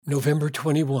November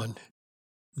 21,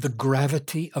 the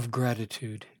gravity of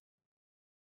gratitude.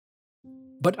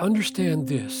 But understand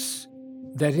this,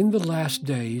 that in the last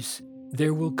days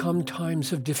there will come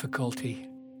times of difficulty.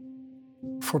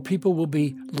 For people will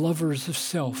be lovers of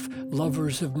self,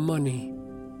 lovers of money,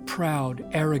 proud,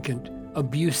 arrogant,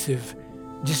 abusive,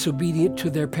 disobedient to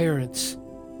their parents,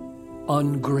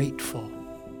 ungrateful.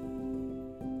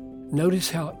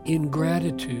 Notice how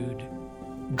ingratitude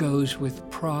goes with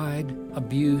pride,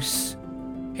 abuse,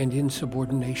 and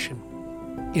insubordination.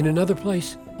 In another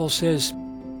place, Paul says,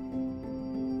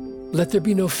 "Let there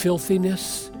be no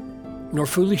filthiness, nor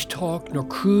foolish talk, nor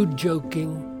crude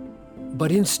joking,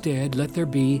 but instead let there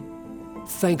be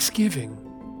thanksgiving."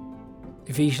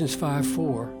 Ephesians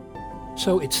 5:4.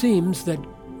 So it seems that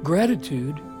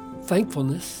gratitude,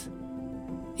 thankfulness,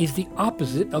 is the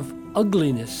opposite of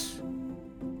ugliness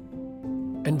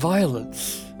and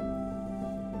violence.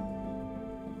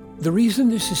 The reason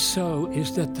this is so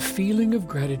is that the feeling of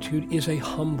gratitude is a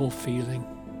humble feeling,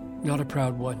 not a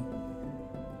proud one.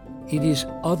 It is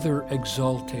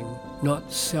other-exalting,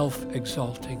 not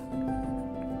self-exalting.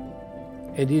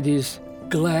 And it is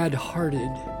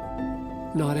glad-hearted,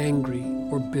 not angry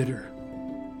or bitter.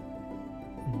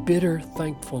 Bitter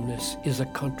thankfulness is a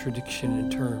contradiction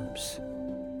in terms.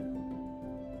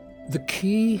 The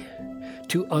key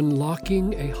to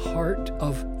unlocking a heart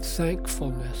of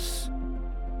thankfulness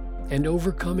and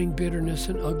overcoming bitterness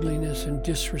and ugliness and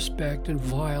disrespect and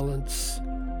violence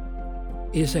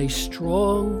is a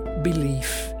strong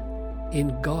belief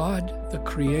in God, the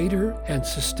Creator and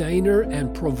Sustainer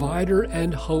and Provider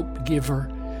and Hope Giver.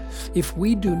 If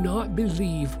we do not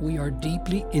believe we are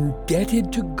deeply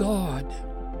indebted to God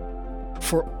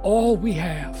for all we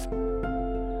have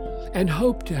and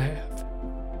hope to have,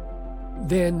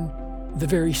 then the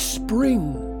very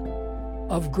spring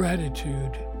of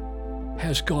gratitude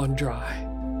has gone dry.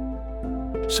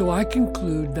 So I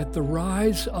conclude that the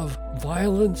rise of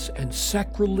violence and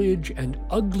sacrilege and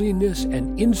ugliness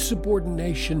and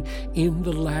insubordination in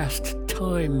the last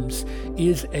times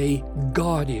is a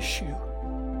God issue.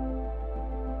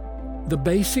 The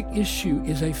basic issue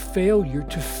is a failure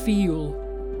to feel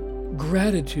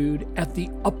gratitude at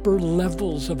the upper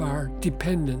levels of our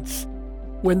dependence.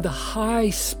 When the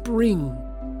high spring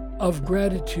of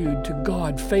gratitude to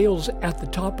God fails at the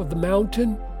top of the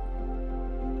mountain,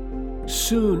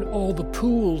 soon all the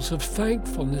pools of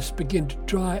thankfulness begin to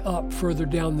dry up further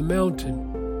down the mountain.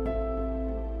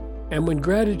 And when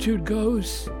gratitude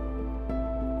goes,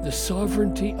 the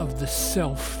sovereignty of the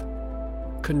self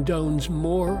condones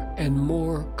more and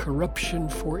more corruption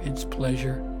for its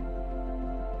pleasure.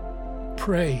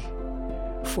 Pray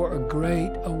for a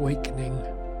great awakening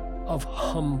of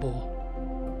humble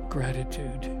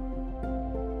gratitude.